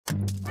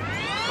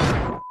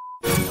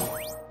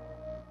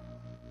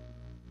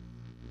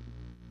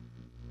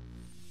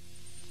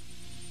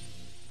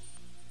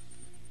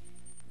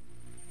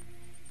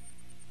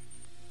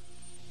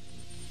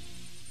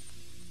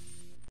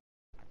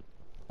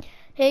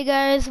Hey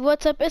guys,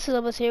 what's up? It's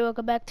Elvis here.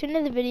 Welcome back to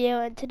another video.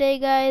 And today,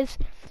 guys,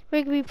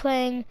 we're gonna be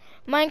playing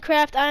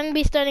Minecraft. I'm gonna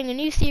be starting a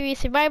new series,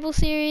 survival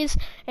series,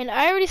 and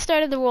I already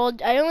started the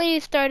world. I only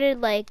started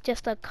like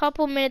just a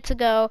couple minutes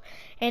ago,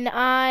 and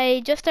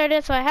I just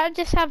started, so I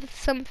just have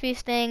some few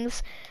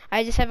things.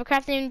 I just have a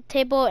crafting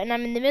table, and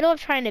I'm in the middle of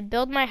trying to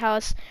build my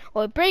house,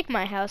 or break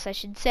my house, I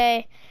should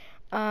say.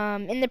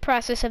 In the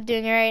process of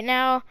doing it right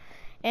now.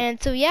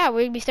 And so yeah,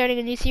 we're gonna be starting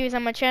a new series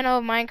on my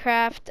channel,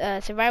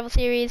 Minecraft survival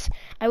series.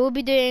 I will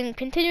be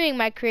continuing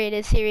my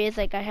creative series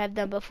like I have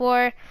done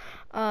before,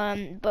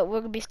 but we're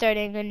gonna be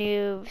starting a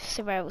new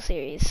survival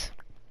series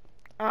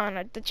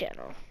on the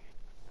channel.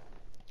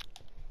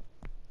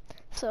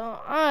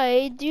 So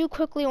I do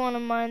quickly want to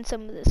mine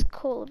some of this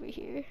coal over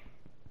here.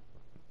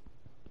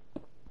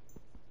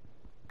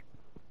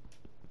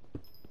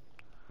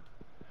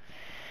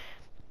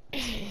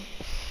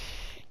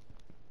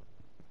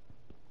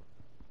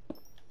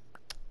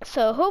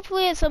 So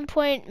hopefully at some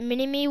point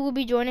Mini-Me will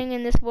be joining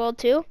in this world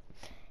too,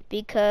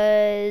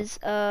 because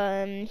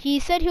he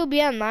said he'll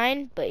be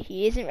online, but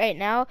he isn't right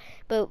now.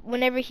 But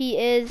whenever he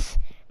is,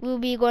 we'll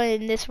be going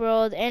in this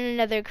world and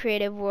another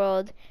creative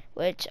world,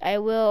 which I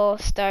will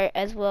start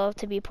as well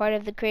to be part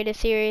of the creative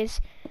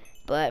series.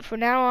 But for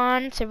now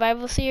on,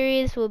 survival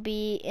series will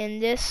be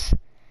in this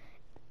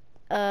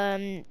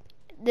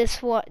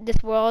this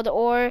world,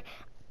 or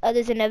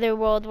there's another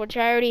world which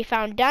I already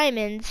found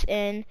diamonds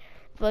in,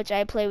 which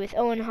I play with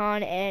Owen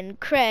Han and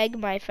Craig,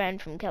 my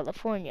friend from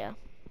California.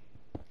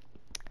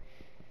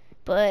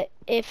 But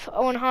if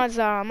Owen Han's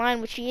not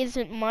online, which he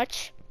isn't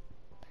much,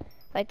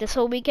 like this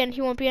whole weekend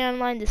he won't be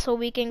online. This whole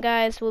weekend,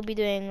 guys, we'll be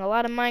doing a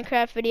lot of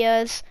Minecraft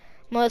videos,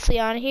 mostly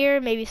on here,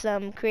 maybe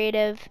some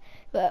creative,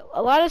 but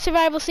a lot of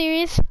survival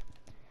series.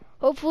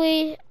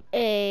 Hopefully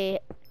a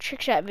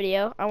trick shot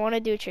video. I want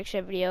to do a trick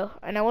shot video,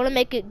 and I want to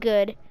make it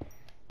good,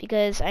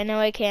 because I know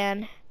I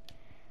can.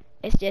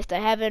 It's just I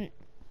haven't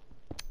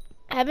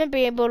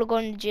been able to go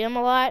in the gym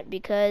a lot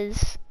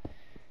because,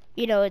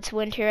 you know, it's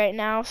winter right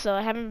now, so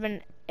I haven't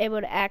been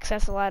able to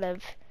access a lot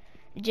of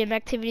gym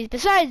activities.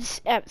 Besides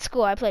at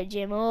school, I play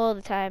gym all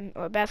the time,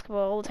 or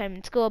basketball all the time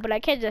in school, but I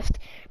can't just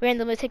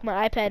randomly take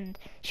my iPad and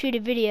shoot a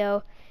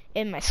video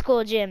in my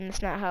school gym.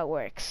 That's not how it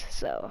works.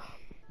 So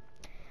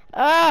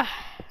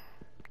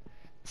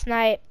it's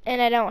night,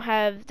 and I don't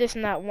have, there's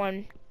not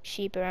one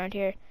sheep around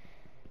here.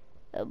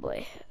 Oh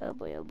boy, oh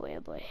boy, oh boy,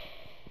 oh boy.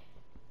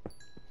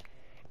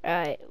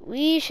 Alright,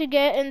 we should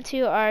get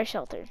into our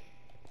shelter.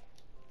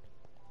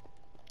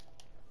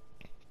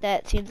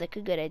 That seems like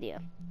a good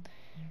idea.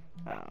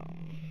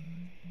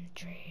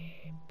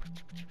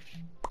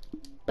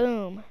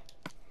 Boom.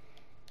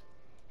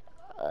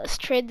 Let's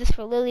trade this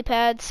for lily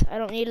pads. I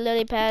don't need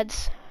lily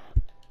pads.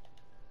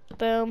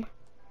 Boom.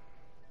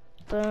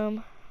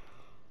 Boom.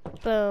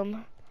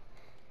 Boom.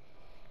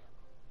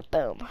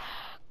 Boom.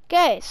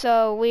 Okay,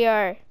 so we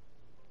are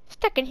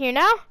stuck in here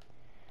now.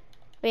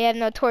 We have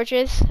no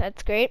torches.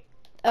 That's great.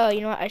 Oh,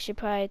 you know what? I should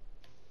probably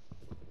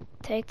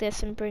take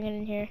this and bring it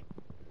in here.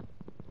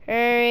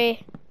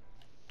 Hurry.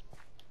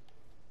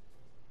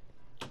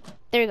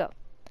 There we go.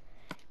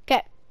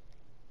 Okay.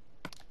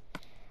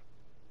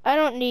 I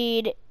don't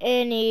need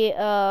any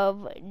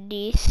of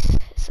these.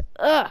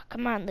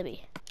 Come on,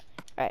 Libby.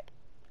 Alright.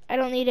 I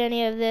don't need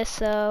any of this,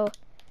 so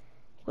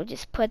we'll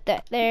just put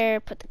that there.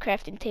 Put the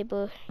crafting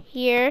table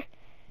here.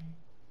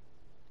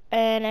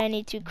 And I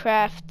need to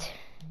craft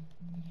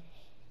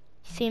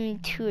some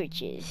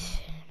torches.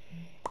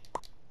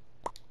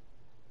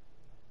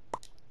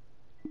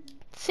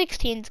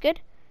 16's good.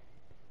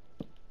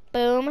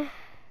 Boom.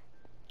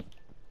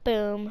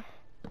 Boom.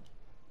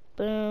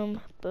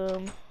 Boom.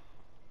 Boom.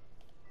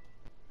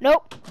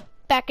 Nope.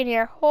 Back in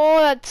here.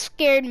 Oh, that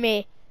scared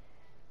me.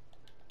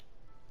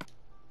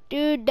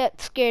 Dude,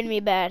 that scared me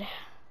bad.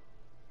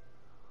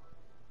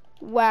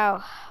 Wow.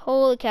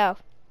 Holy cow.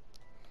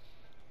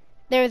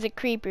 There's a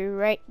creeper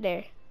right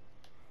there.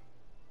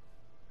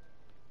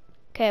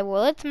 Okay,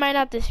 well, let's mine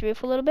out this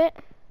roof a little bit.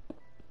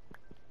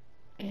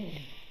 I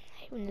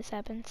hate when this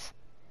happens.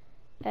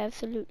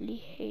 Absolutely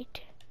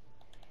hate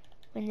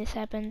when this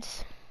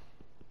happens.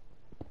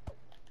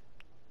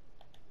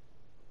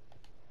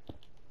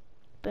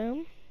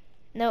 Boom.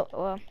 No,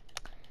 well,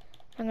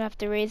 I'm gonna have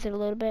to raise it a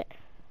little bit.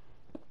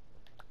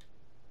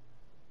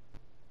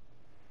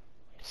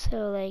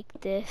 So like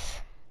this.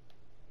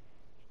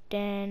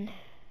 Then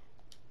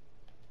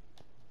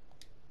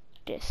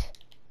this.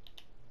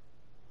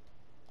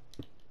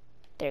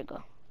 There we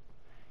go.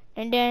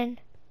 And then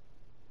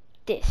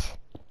this.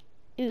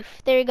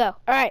 Oof, there we go.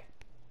 Alright.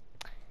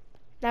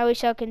 Now we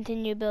shall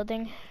continue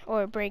building,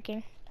 or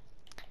breaking.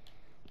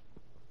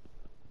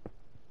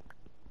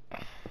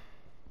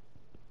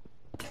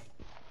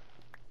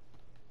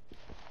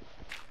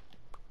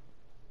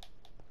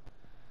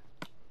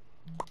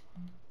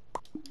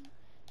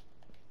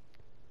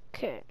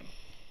 Okay.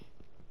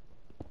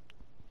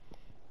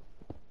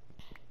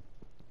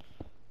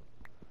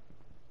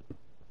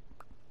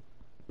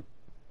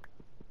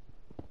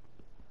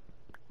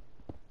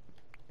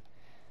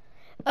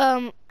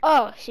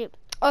 Oh shoot.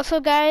 Also,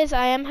 guys,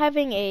 I am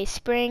having a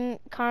spring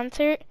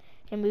concert,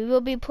 and we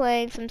will be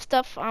playing some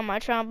stuff on my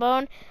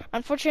trombone.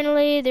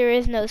 Unfortunately, there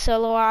is no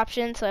solo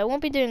option, so I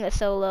won't be doing a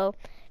solo.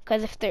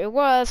 Because if there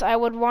was, I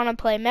would want to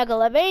play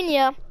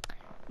Megalovania,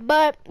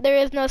 but there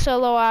is no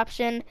solo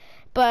option.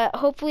 But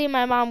hopefully,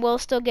 my mom will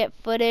still get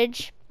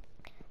footage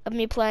of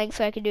me playing,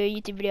 so I can do a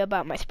YouTube video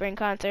about my spring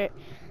concert.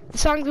 The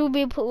songs we'll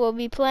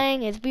be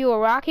playing is "We Will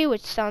Rock You,"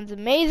 which sounds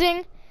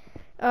amazing.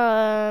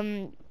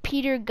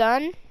 Peter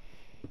Gunn,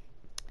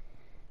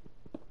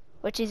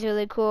 which is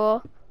really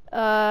cool.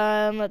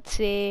 Let's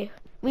see.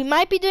 We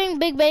might be doing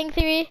Big Bang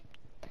Theory,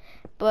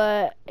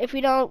 but if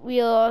we don't,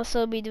 we'll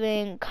also be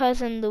doing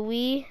Cousin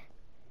Louie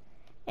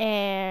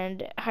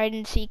and Hide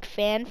and Seek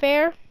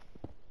Fanfare.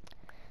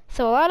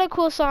 So a lot of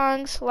cool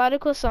songs,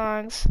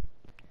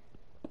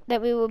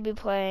 that we will be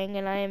playing,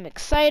 and I am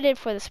excited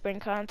for the spring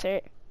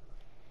concert.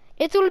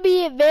 It will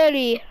be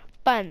very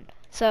fun.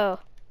 So,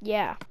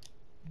 yeah.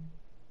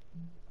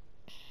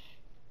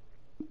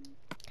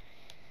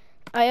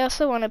 I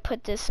also want to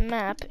put this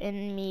map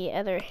in the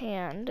other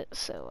hand,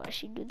 so I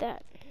should do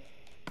that.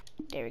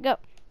 There we go.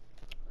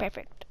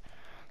 Perfect.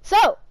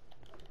 So,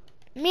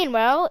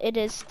 meanwhile, it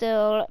is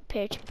still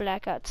pitch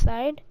black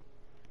outside.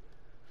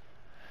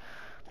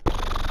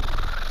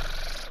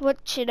 What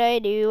should I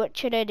do?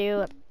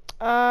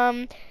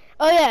 Oh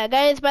yeah,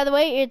 guys, by the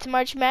way, it's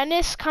March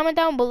Madness. Comment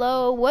down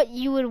below what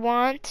you would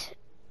want.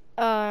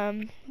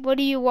 What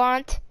do you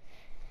want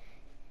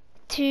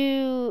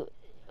to...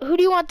 Who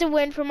do you want to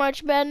win for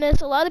March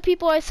Madness? A lot of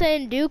people are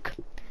saying Duke.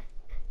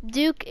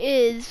 Duke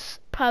is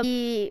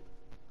probably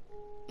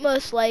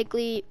most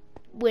likely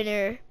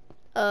winner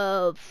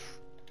of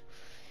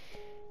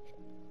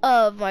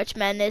March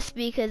Madness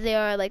because they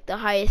are like the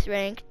highest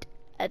ranked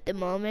at the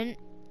moment.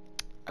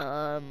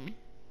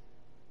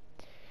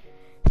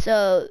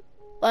 So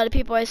a lot of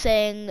people are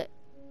saying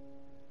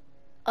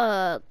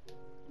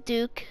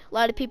Duke. A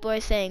lot of people are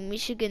saying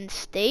Michigan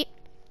State,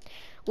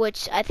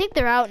 which I think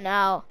they're out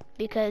now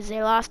because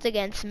they lost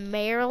against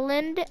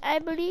Maryland, I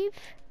believe.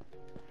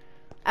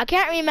 I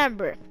can't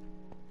remember.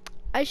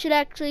 I should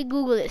actually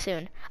Google it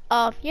soon.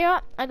 You know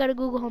what? I gotta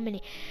Google Home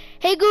Mini.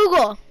 Hey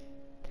Google,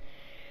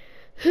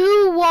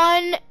 who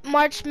won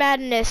March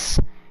Madness?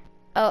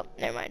 Oh,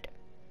 never mind.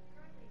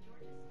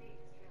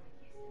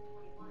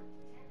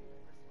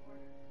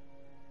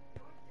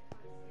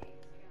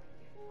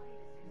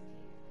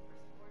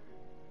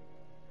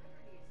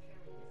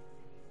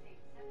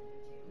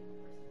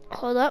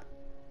 Hold up.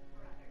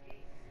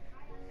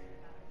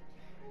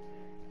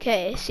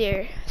 Okay,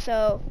 here.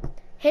 So,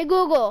 hey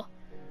Google,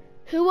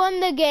 who won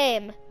the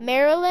game,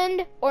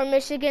 Maryland or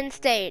Michigan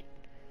State?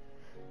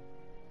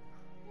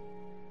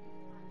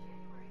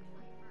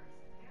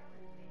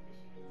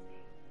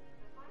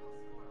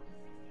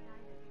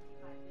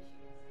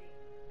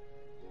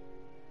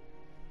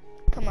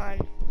 Come on.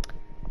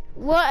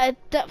 What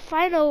the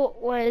final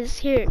was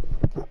here?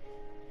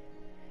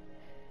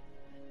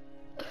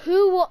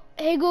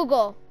 Hey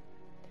Google,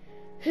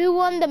 who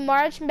won the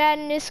March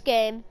Madness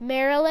game,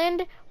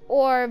 Maryland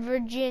or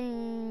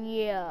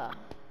Virginia?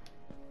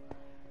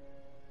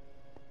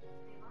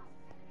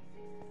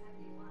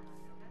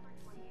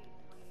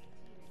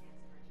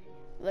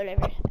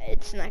 Whatever,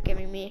 it's not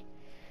giving me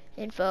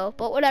info,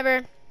 but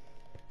whatever.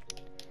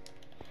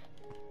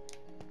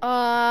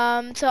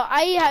 So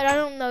I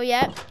don't know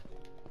yet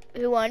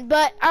who won,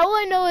 but all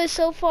I know is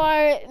so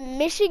far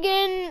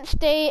Michigan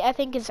State I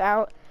think is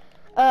out.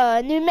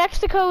 New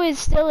Mexico is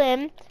still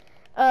in.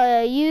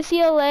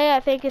 UCLA I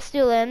think is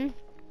still in.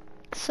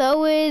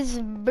 So is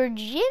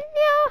Virginia,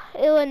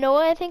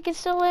 Illinois I think is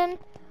still in.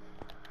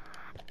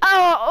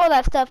 Oh, all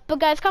that stuff. But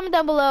guys, comment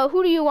down below,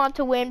 who do you want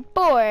to win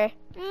for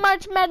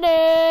March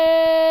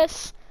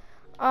Madness?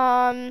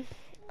 I'm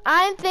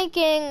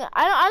thinking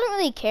I don't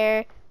really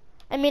care.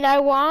 I mean, I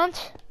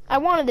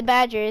wanted the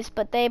Badgers,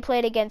 but they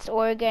played against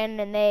Oregon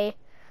and they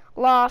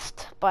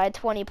lost by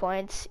 20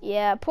 points.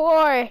 Yeah,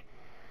 poor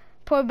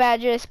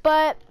Badgers.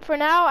 But for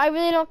now, I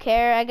really don't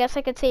care. I guess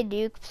I could say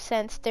Duke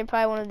since they're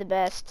probably one of the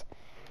best.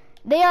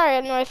 They are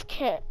in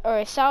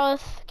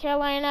South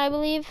Carolina, I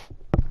believe.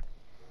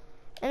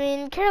 I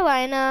mean,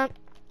 Carolina,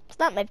 it's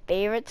not my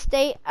favorite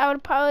state I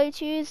would probably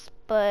choose,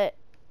 but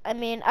I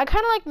mean, I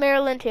kind of like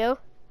Maryland too.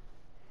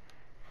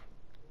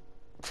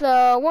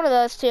 So one of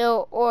those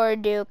two or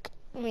Duke.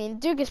 I mean,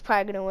 Duke is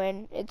probably gonna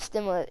win. It's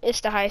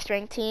the highest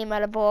ranked team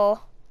out of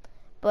all.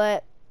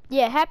 But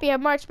yeah, happy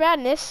at March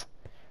Madness.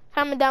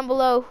 Comment down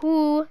below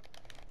who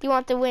do you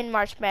want to win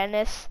March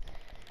Madness.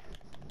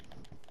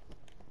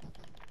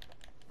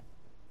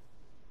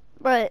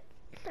 But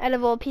out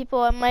of all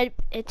people,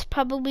 it's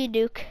probably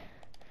Duke.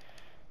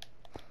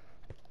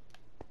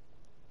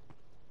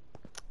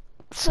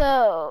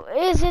 So,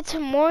 is it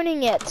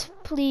morning yet?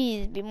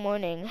 Please be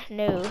morning.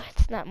 No,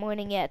 it's not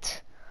morning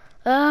yet.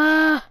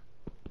 I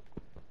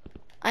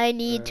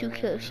need to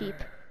kill sheep.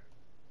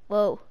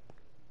 Whoa.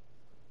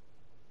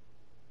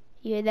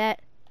 You hear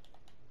that?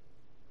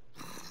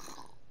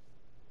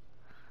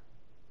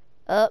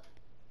 Oh.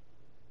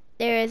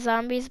 There are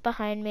zombies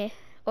behind me.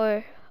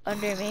 Or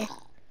under me.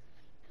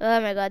 Oh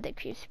my god, that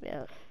creeps me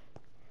out.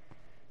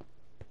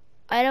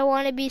 I don't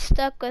want to be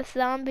stuck with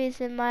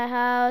zombies in my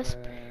house.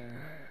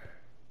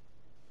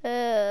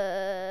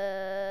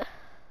 Man,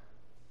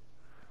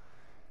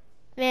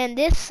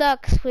 this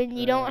sucks when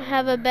you don't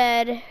have a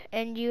bed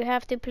and you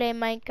have to play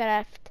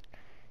Minecraft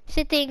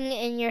sitting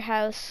in your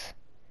house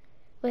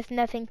with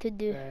nothing to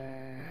do.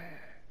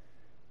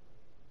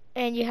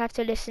 And you have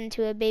to listen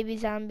to a baby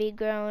zombie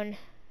groan.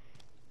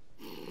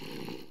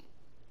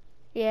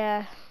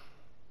 Yeah.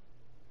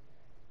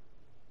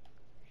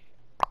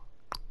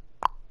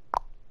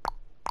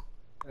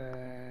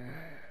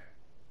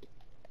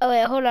 Oh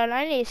wait, hold on,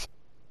 I need to...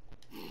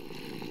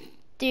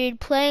 Dude,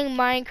 playing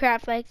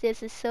Minecraft like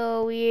this is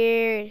so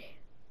weird.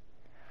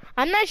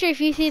 I'm not sure if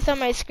you see this on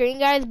my screen,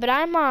 guys, but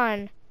I'm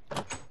on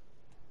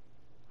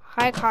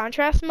high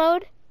contrast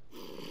mode.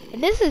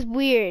 And this is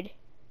weird.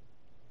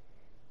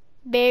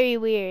 Very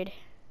weird.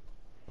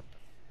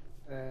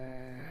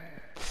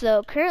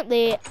 So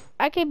currently,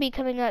 I could be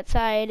coming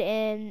outside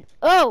and...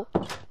 Oh!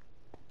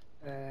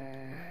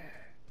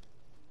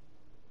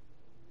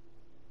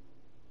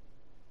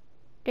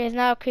 There's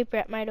now a creeper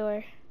at my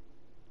door.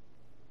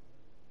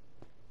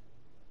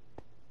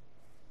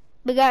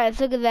 But guys,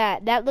 look at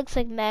that. That looks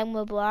like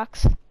magma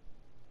blocks.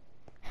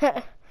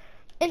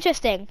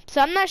 Interesting.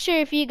 So I'm not sure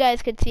if you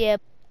guys could see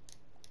it.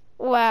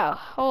 Wow,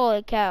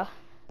 holy cow.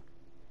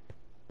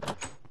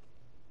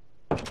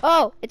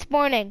 Oh, it's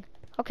morning.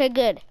 Okay,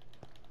 good.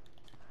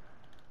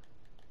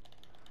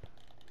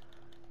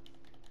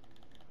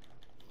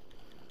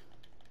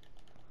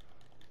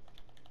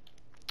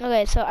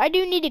 Okay, so I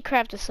do need to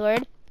craft a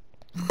sword.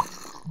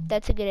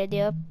 That's a good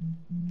idea.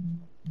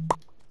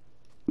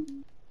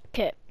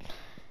 Okay.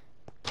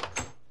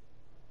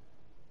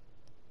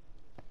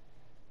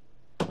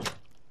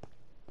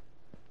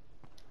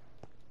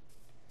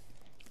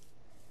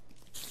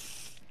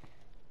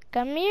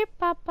 Come here,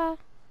 Papa.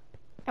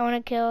 I wanna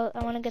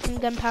get some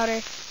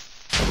gunpowder.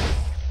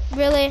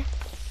 Really?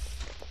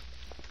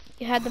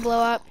 You had to blow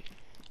up?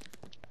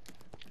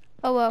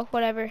 Oh well,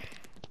 whatever.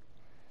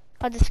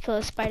 I'll just kill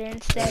a spider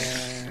instead.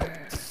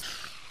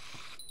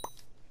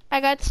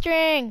 I got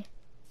string.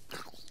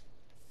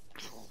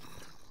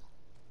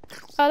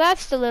 Oh,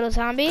 that's the little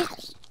zombie.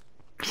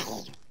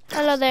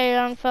 Hello there,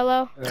 young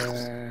fellow.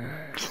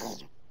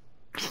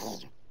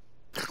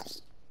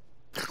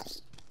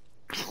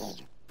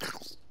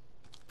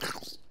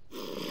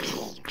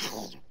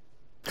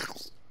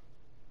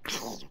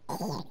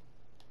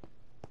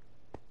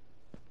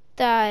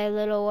 Die,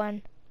 little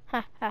one.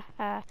 Ha ha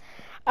ha.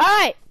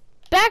 Alright,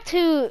 back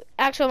to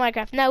actual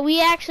Minecraft. Now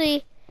we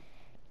actually...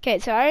 Okay,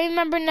 so I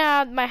remember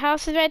now, my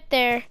house is right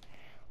there.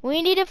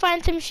 We need to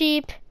find some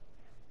sheep.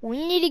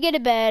 We need to get a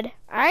bed.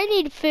 I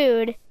need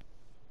food.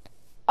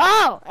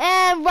 Oh,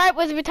 and right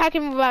as we're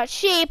talking about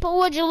sheep,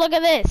 would you look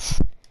at this?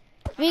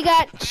 We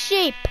got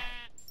sheep.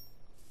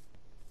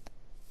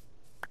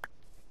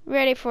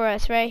 Ready for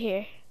us right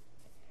here.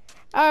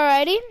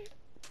 Alrighty.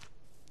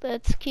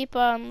 Let's keep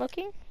on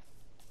looking.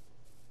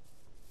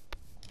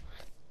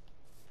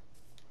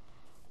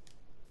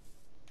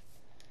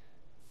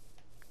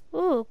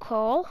 Ooh,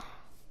 coal.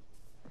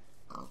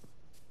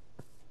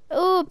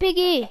 Ooh,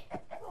 piggy.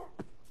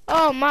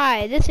 Oh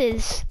my, this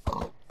is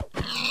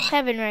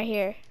heaven right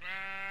here.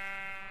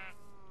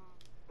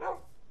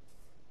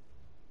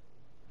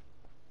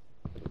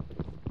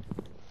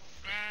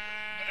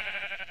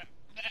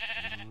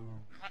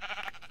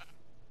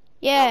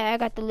 Yeah, I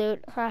got the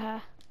loot.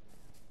 Haha.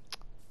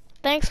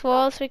 Thanks,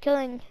 Walls, for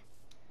killing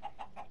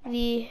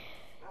the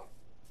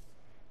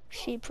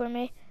sheep for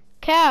me.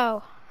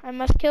 Cow. I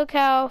must kill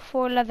cow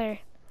for leather.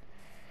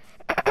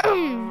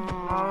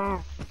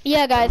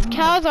 Yeah, guys,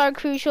 cows are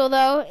crucial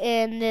though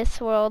in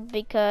this world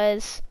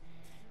because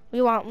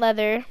we want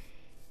leather.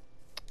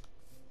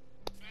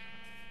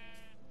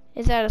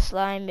 Is that a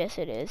slime? Yes,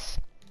 it is.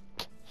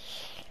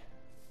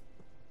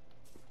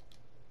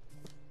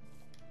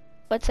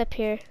 What's up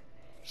here?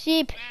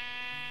 Sheep.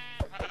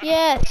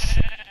 Yes.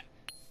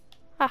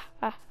 Ha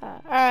ha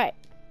ha. Alright.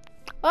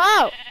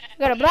 Oh!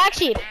 We got a black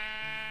sheep.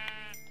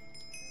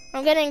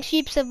 I'm getting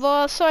sheeps of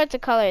all sorts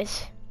of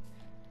colors.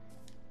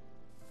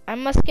 I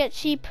must get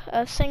sheep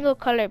a single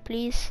color,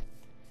 please.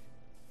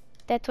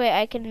 That way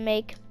I can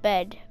make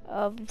bed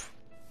to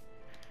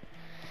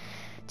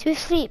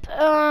sleep.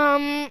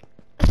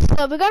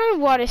 So we got a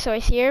water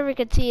source here. We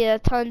can see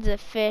tons of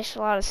fish, a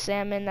lot of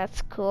salmon.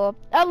 That's cool.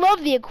 I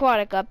love the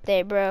aquatic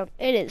update, bro.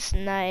 It is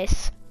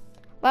nice.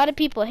 A lot of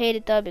people hate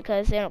it though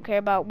because they don't care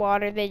about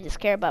water. They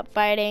just care about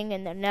fighting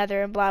and the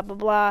nether and blah blah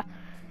blah.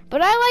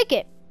 But I like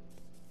it.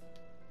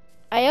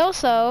 I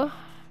also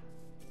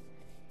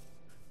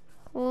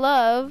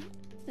love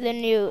the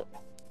new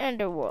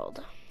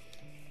Enderworld.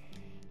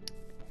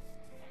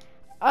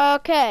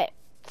 Okay,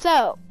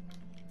 so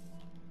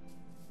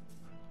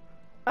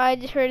I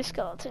just heard a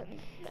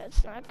skeleton.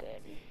 That's not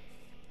good.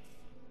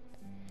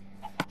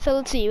 So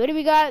let's see, what do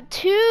we got?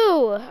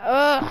 2!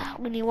 Ugh,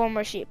 we need one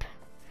more sheep.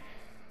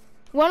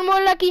 One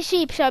more lucky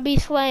sheep shall be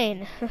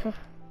slain.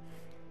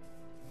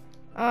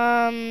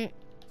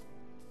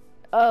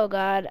 Oh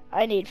god,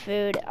 I need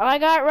food. Oh, I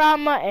got raw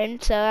mutton,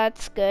 so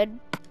that's good.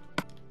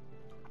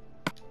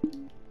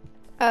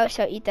 I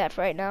shall eat that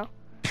for right now.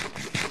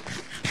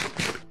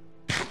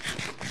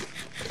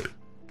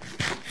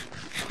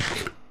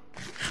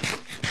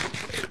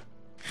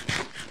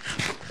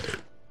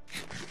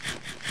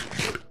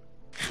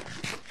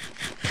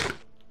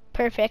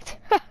 Perfect.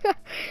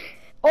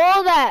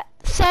 All that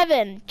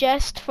 7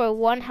 just for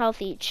 1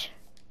 health each.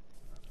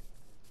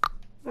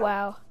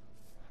 Wow.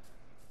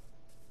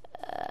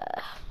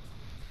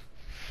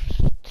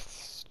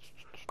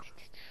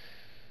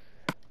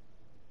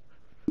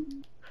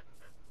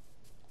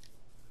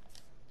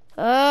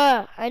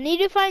 I need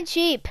to find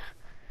sheep.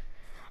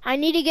 I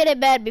need to get a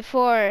bed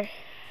before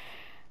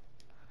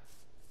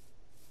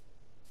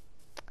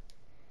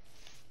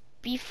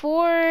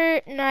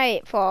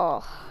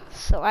nightfall,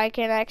 so I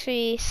can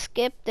actually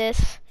skip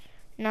this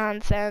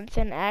nonsense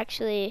and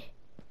actually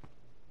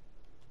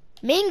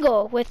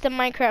mingle with the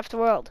Minecraft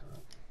world.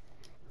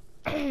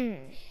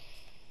 Alright,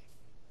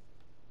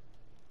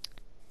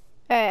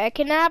 I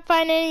cannot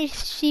find any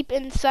sheep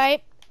in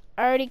sight.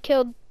 I already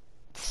killed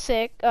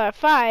 4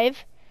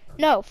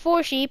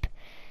 sheep.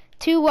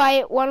 2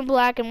 white, 1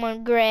 black, and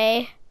 1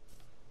 gray.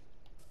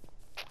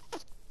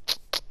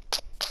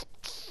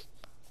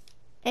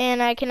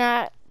 And I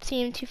cannot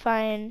seem to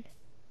find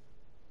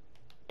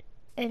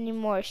any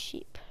more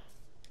sheep.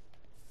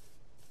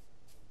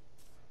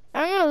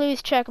 I'm gonna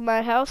lose track of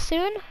my house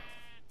soon.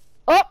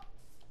 Oh!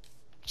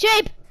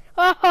 Sheep!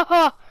 Oh, ho,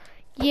 ho.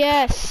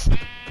 Yes.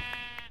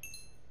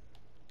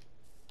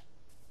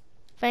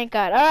 Thank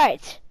God.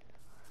 Alright.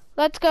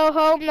 Let's go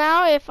home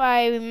now if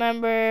I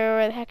remember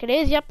where the heck it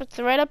is. Yep, it's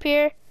right up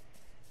here.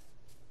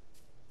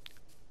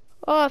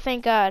 Oh,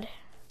 thank God.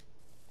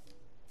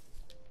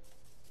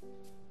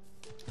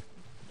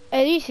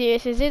 Are you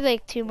serious? Is there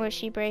like 2 more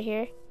sheep right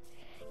here?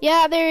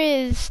 Yeah, there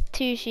is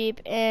 2 sheep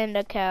and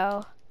a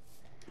cow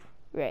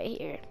right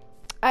here.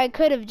 I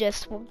could have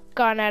just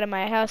gone out of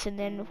my house and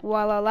then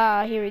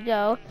voila, here we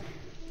go.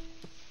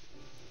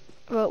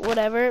 But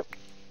whatever.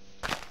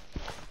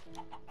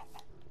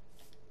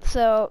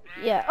 So,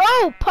 yeah.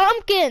 Oh,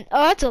 pumpkin!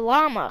 Oh, that's a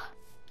llama.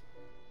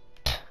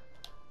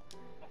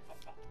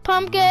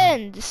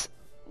 Pumpkins!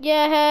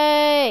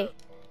 Yay!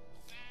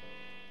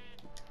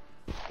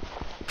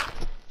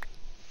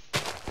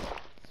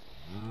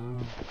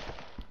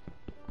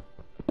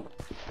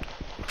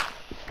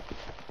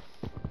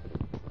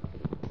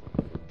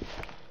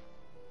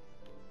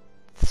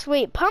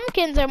 Sweet.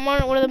 Pumpkins are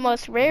one of the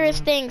most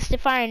rarest things to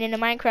find in the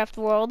Minecraft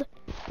world.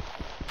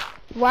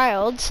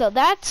 Wild, so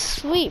that's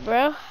sweet,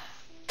 bro.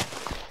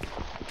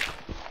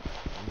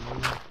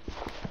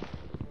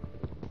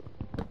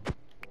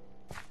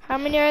 How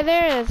many are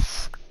there?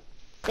 It's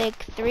like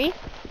 3.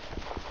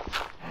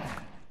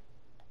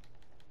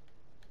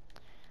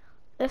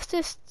 Let's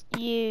just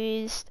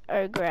use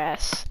our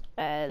grass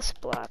as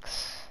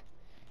blocks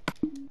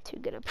to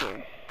get up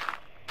here.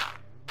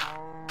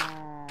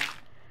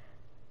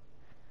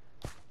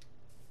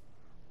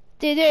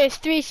 Dude, there's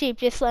 3 sheep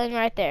just laying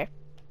right there.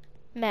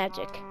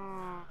 Magic.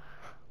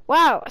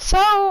 Wow,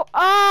 so,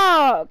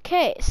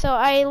 okay, so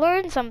I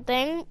learned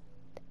something.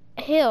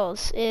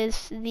 Hills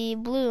is the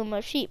bloom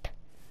of sheep,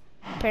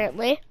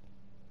 apparently.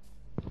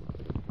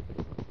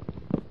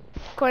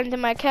 According to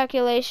my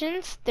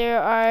calculations,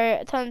 there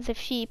are tons of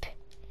sheep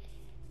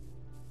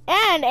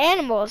and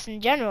animals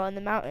in general in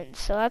the mountains,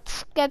 so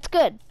that's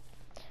good.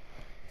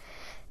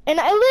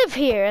 And I live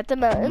here at the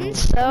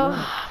mountains, so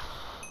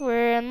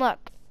we're in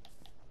luck.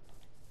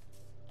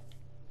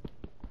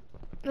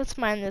 Let's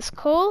mine this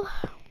coal.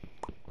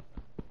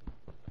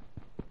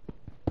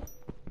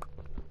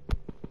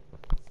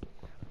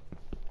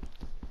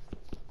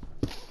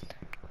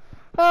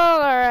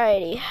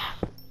 Alrighty.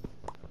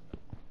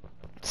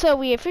 So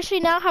we officially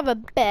now have a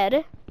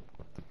bed.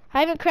 I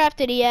haven't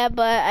crafted it yet,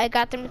 but I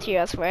got the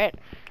materials for it.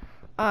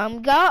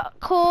 Got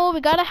coal,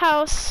 we got a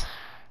house.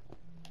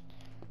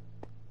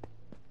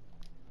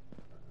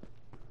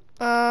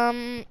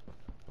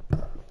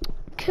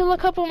 Kill a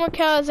couple more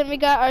cows and we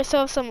got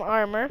ourselves some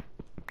armor.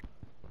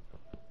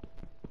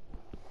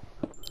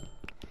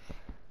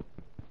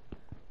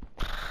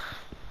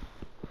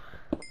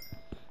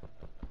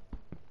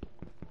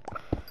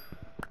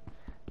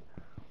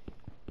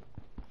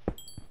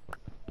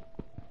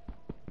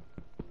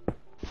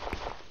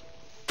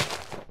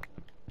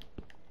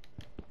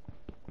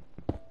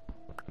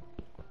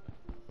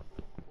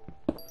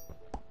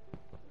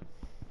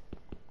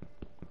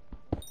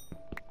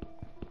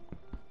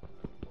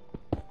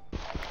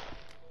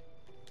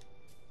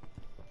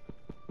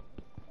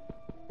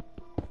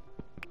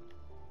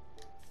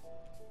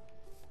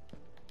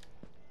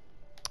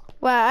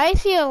 Wow, I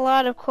see a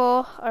lot of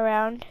coal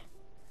around,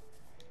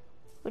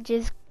 which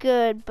is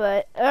good,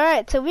 but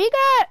alright, so we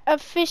got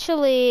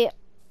officially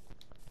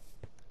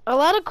a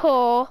lot of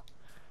coal,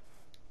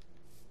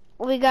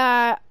 we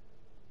got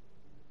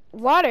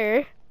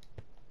water,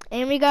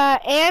 and we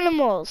got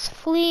animals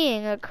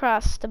fleeing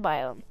across the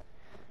biome.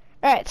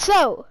 Alright,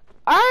 so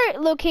our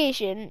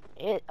location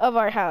of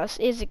our house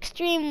is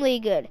extremely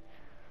good.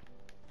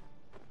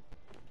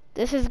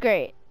 This is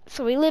great.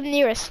 So we live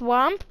near a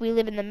swamp, we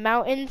live in the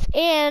mountains,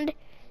 and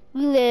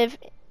we live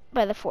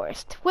by the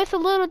forest with a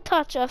little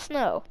touch of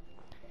snow.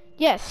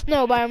 Yes,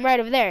 snow biome right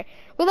over there.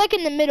 We're like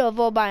in the middle of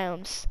all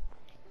biomes.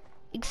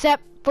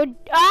 Except for,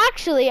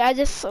 actually, I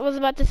just was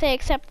about to say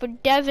except for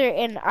desert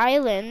and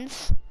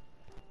islands.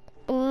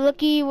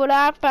 Looky what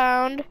I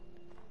found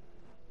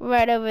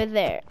right over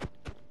there.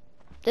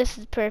 This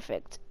is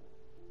perfect.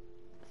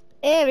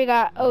 And we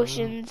got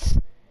oceans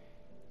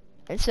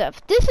and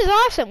stuff. This is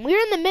awesome. We're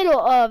in the middle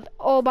of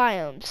all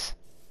biomes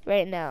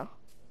right now.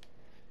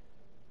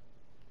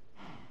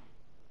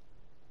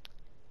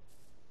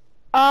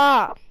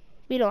 Ah,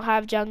 we don't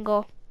have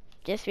jungle.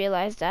 Just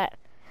realized that.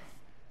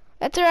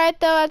 That's alright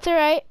though, that's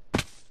alright.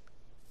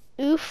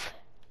 Oof.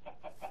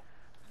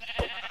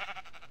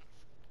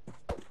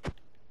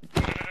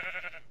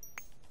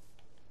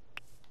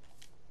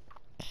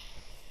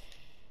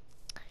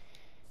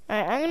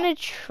 Alright, I'm gonna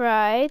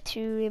try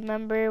to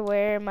remember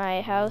where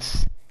my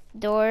house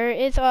door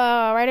is.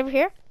 Right over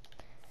here.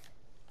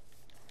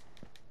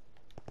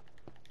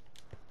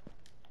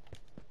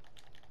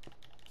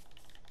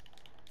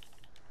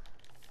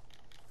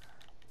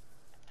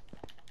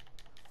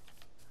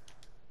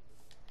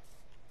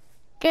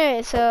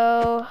 Okay,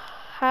 so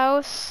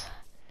house,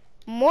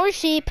 more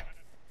sheep.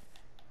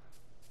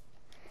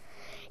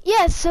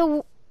 Yeah,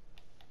 so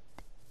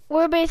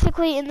we're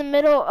basically in the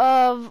middle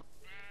of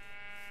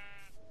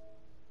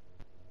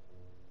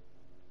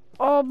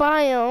all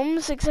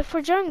biomes except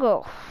for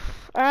jungle.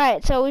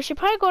 Alright, so we should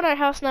probably go to our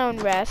house now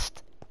and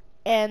rest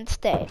and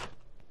stay.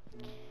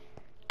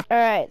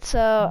 Alright,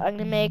 so I'm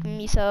gonna make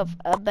myself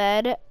a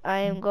bed. I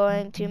am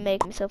going to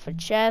make myself a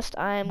chest.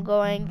 I am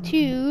going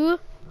to,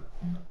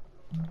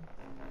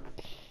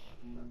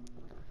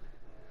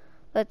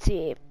 let's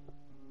see,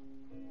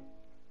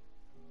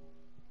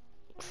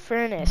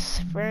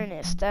 furnace,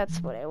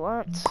 that's what I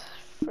want.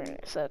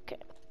 Furnace, okay.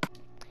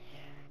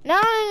 Now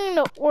I'm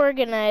gonna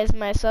organize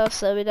myself.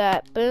 So we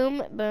got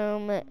boom,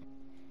 boom,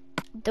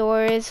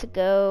 doors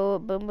go,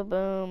 boom, boom,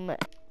 boom,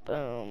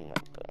 boom, boom.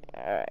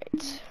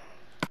 Alright.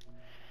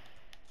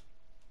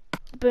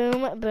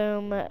 Boom,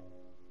 boom,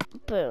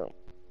 boom.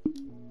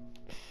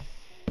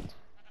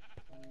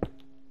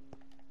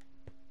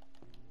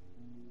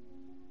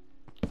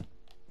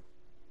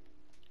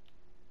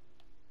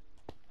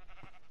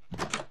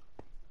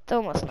 It's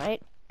almost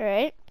night.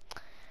 Alright.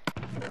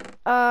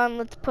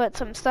 Let's put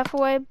some stuff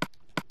away.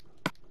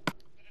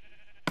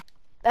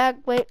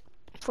 Wait,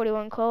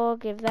 41 coal,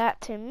 give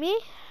that to me.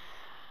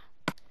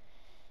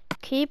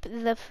 Keep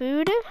the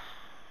food.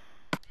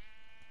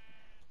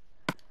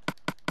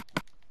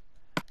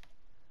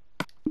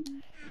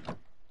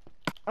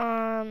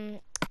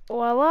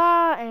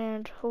 Voila,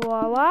 and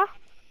voila.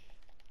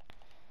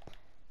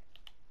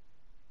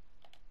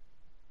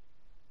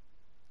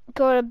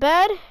 Go to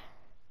bed.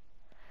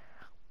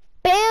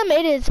 Bam,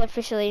 it is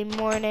officially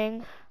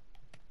morning.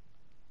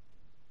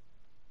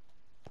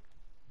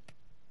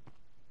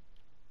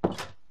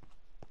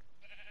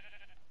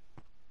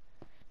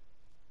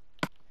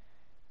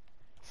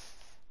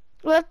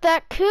 Let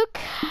that cook.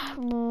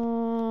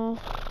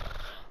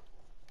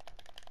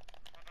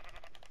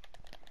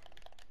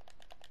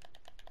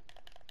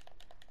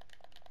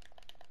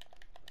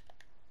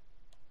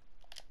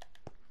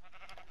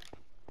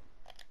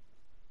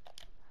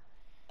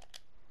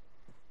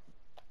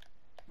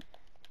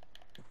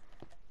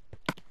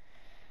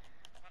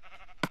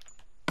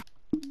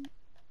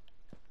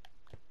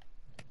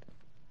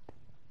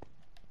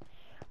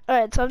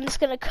 Alright, so I'm just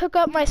gonna cook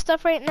up my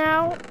stuff right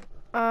now.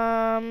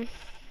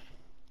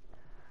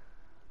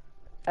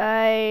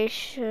 I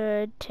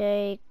should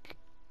take,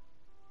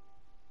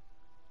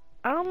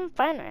 I'm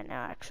fine right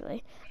now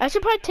actually. I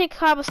should probably take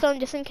cobblestone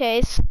just in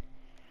case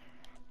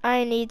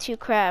I need to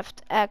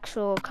craft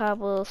actual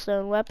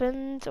cobblestone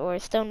weapons or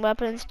stone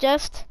weapons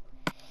just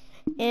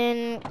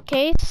in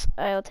case.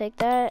 I'll take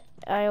that.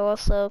 I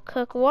also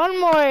cook one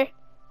more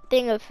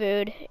thing of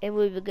food and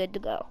we'll be good to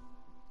go.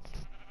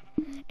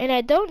 And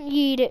I don't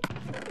need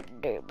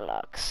dirt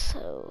blocks,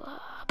 so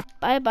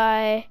bye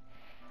bye.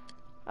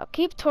 I'll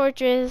keep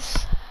torches.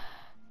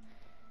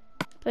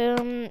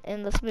 Boom,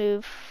 and let's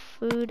move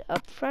food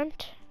up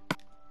front.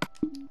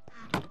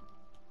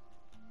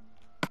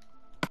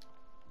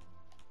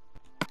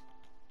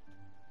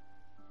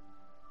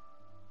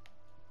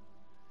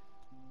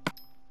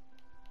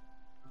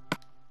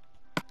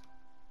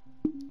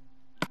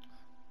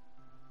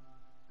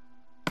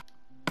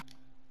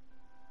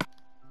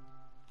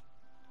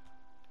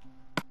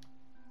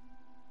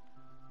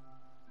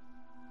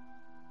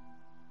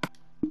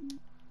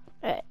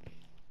 Alright.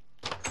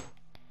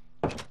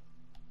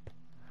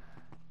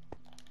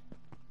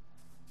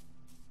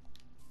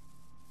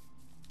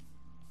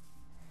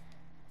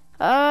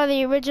 Oh,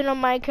 the original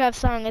Minecraft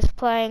song is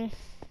playing.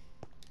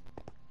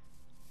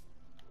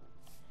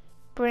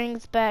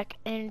 Brings back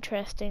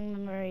interesting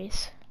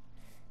memories.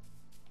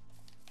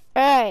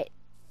 Alright.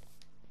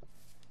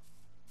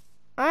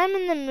 I'm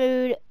in the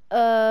mood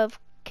of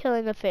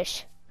killing a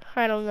fish.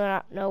 I do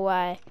not know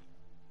why.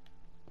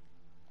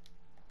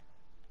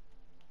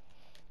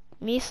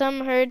 Me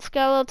some herd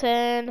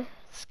skeleton.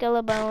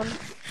 Skelebone.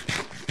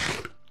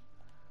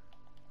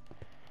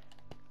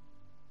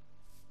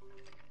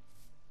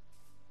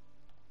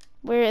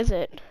 Where is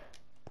it?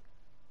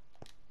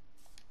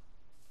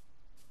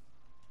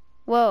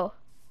 Whoa.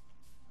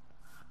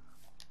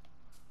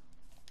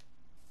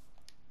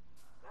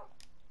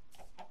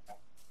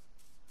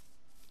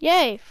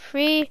 Yay,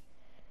 free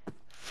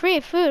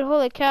food,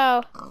 holy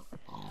cow.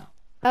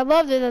 I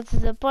love that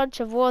there's a bunch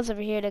of wolves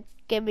over here to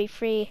give me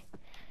free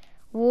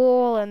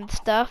wool and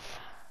stuff.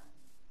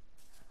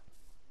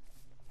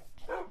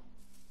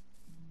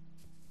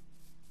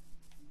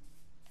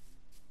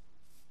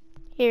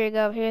 Here we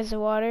go, here's the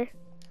water.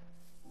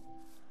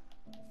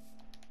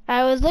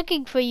 I was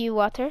looking for you,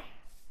 water.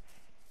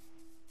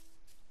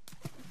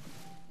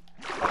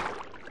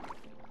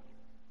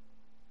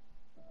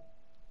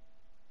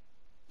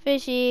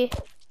 Fishy.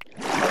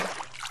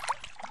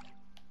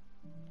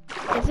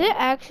 Is it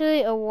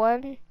actually a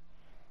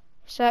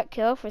one-shot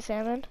kill for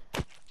salmon?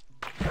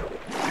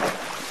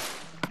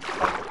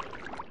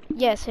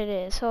 Yes, it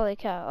is. Holy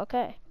cow.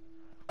 Okay.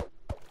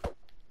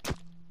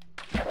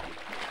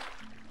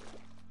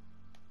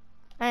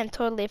 I am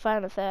totally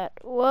fine with that.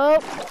 Whoa.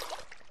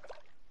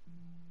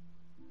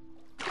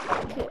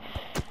 Okay.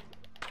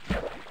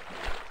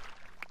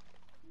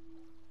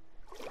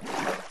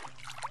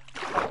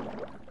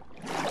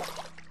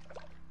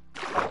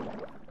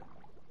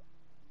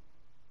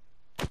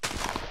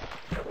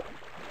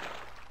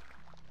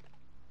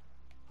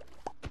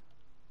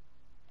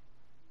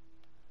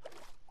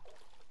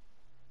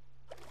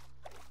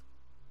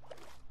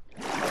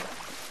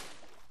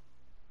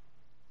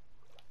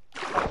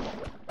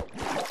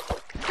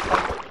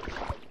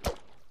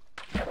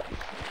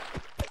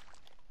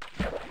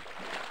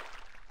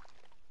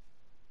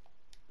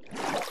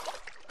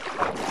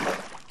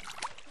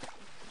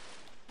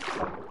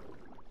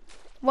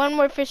 One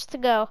more fish to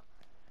go.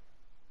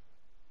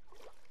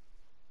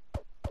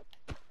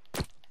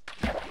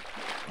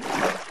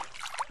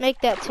 Make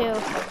that two.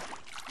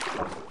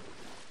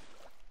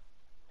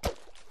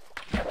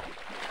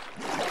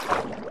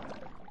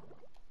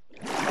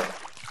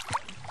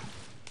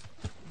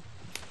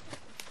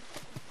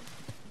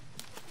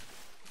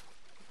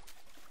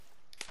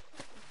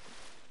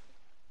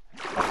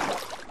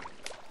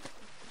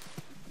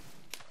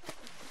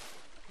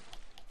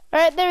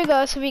 Alright, there we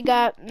go. So we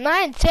got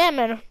 9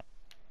 salmon.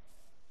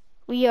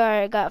 We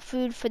got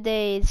food for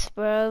days,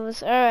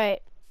 bros.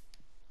 Alright.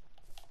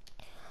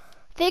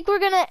 Think we're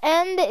gonna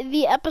end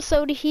the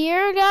episode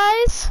here,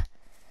 guys.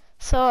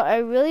 So I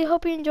really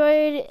hope you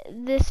enjoyed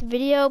this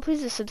video.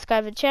 Please just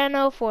subscribe to the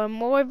channel for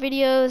more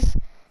videos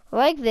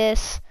like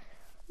this.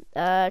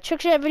 Trick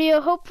shot video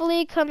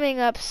hopefully coming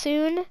up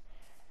soon.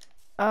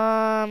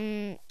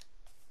 Let's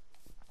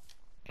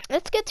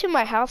get to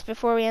my house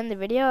before we end the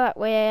video. That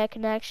way I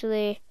can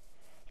actually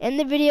end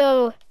the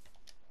video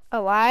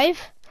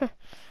alive.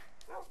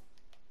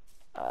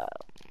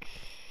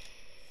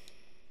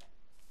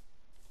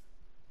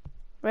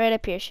 Right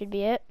up here should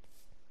be it.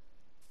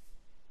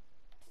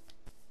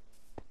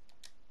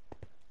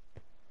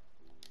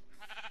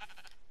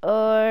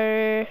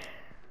 Or,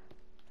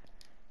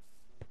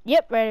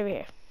 yep, right over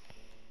here.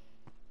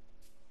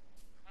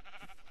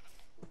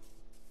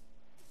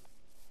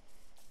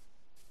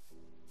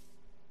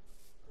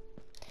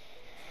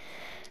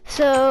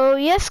 So,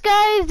 yes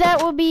guys,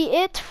 that will be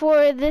it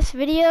for this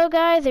video,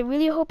 guys. I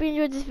really hope you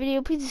enjoyed this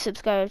video. Please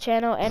subscribe to the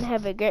channel and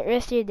have a great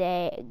rest of your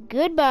day.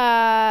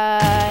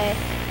 Goodbye.